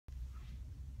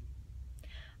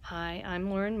Hi, I'm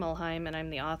Lauren Muhlheim, and I'm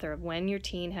the author of When Your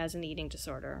Teen Has an Eating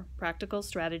Disorder, Practical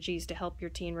Strategies to Help Your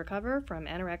Teen Recover from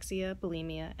Anorexia,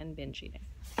 Bulimia, and Binge Eating.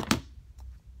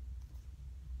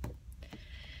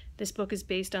 This book is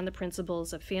based on the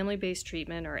principles of family-based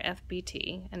treatment, or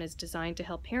FBT, and is designed to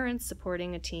help parents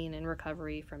supporting a teen in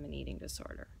recovery from an eating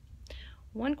disorder.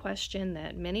 One question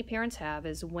that many parents have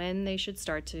is when they should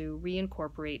start to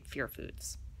reincorporate fear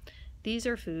foods. These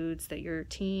are foods that your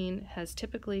teen has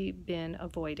typically been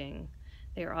avoiding.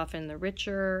 They are often the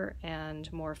richer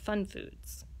and more fun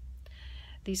foods.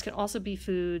 These can also be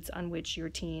foods on which your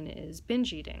teen is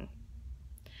binge eating.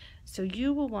 So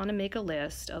you will want to make a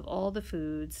list of all the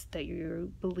foods that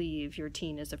you believe your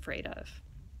teen is afraid of.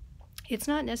 It's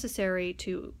not necessary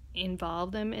to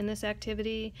involve them in this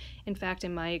activity. In fact,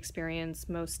 in my experience,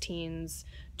 most teens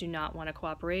do not want to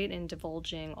cooperate in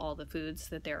divulging all the foods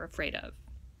that they're afraid of.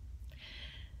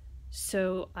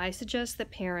 So I suggest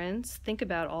that parents think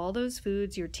about all those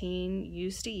foods your teen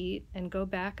used to eat and go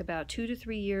back about 2 to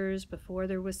 3 years before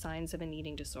there was signs of an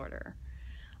eating disorder.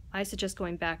 I suggest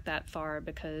going back that far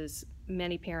because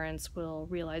many parents will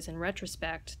realize in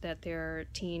retrospect that their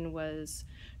teen was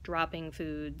dropping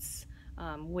foods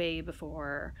way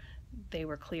before they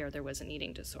were clear there was an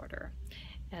eating disorder.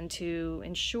 And to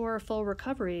ensure full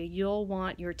recovery, you'll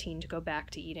want your teen to go back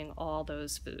to eating all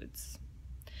those foods.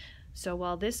 So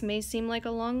while this may seem like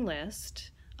a long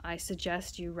list, I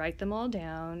suggest you write them all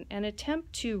down and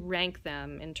attempt to rank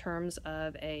them in terms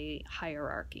of a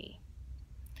hierarchy.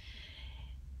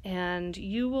 And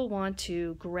you will want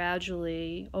to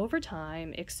gradually, over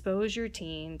time, expose your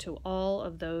teen to all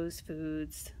of those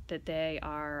foods that they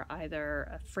are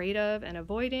either afraid of and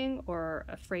avoiding or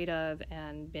afraid of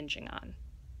and binging on.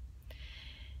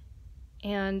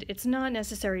 And it's not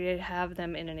necessary to have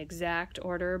them in an exact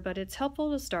order, but it's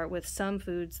helpful to start with some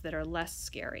foods that are less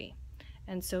scary.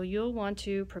 And so you'll want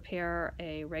to prepare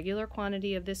a regular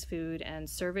quantity of this food and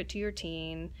serve it to your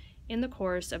teen in the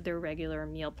course of their regular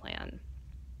meal plan.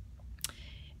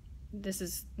 This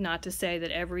is not to say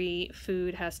that every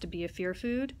food has to be a fear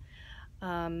food,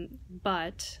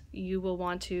 but you will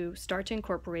want to start to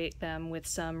incorporate them with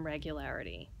some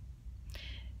regularity.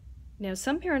 Now,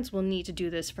 some parents will need to do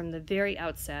this from the very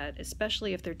outset,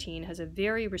 especially if their teen has a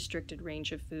very restricted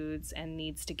range of foods and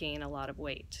needs to gain a lot of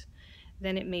weight.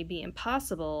 Then it may be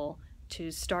impossible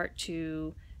to start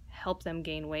to help them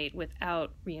gain weight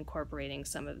without reincorporating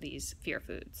some of these fear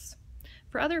foods.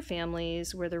 For other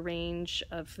families where the range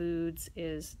of foods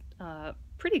is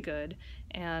pretty good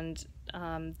and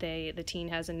the teen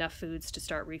has enough foods to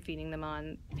start refeeding them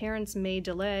on, parents may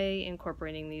delay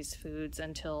incorporating these foods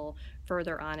until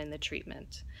further on in the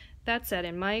treatment. That said,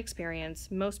 in my experience,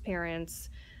 most parents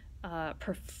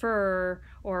prefer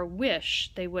or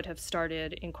wish they would have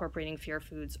started incorporating fear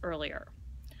foods earlier.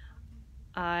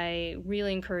 I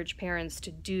really encourage parents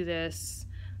to do this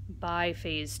by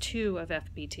phase 2 of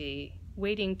FBT.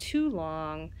 Waiting too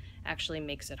long actually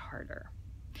makes it harder.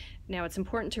 Now, it's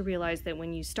important to realize that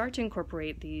when you start to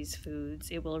incorporate these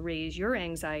foods, it will raise your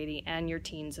anxiety and your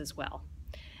teens as well.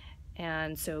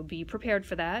 And so be prepared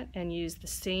for that and use the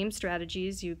same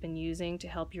strategies you've been using to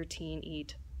help your teen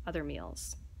eat other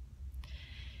meals.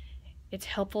 It's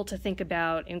helpful to think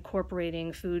about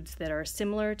incorporating foods that are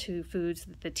similar to foods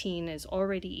that the teen is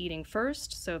already eating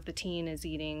first. So if the teen is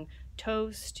eating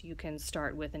toast, you can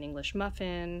start with an English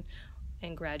muffin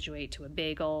and graduate to a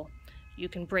bagel. You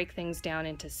can break things down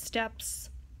into steps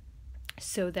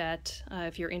so that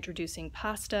if you're introducing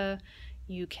pasta,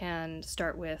 you can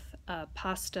start with a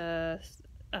pasta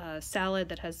salad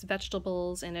that has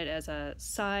vegetables in it as a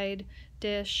side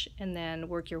dish, and then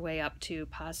work your way up to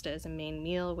pasta as a main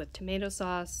meal with tomato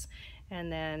sauce,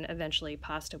 and then eventually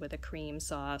pasta with a cream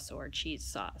sauce or cheese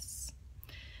sauce.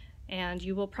 And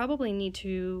you will probably need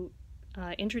to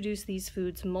introduce these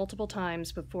foods multiple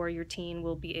times before your teen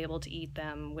will be able to eat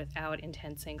them without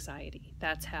intense anxiety.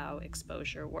 That's how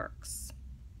exposure works.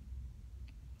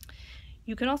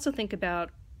 You can also think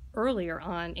about earlier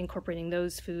on incorporating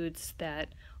those foods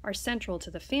that are central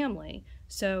to the family.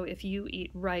 So if you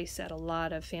eat rice at a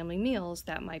lot of family meals,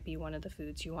 that might be one of the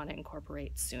foods you want to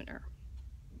incorporate sooner.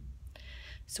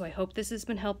 So I hope this has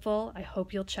been helpful. I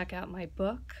hope you'll check out my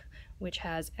book, which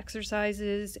has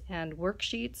exercises and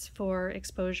worksheets for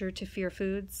exposure to fear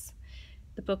foods.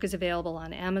 The book is available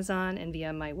on Amazon and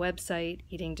via my website,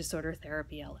 Eating Disorder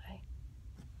Therapy LA.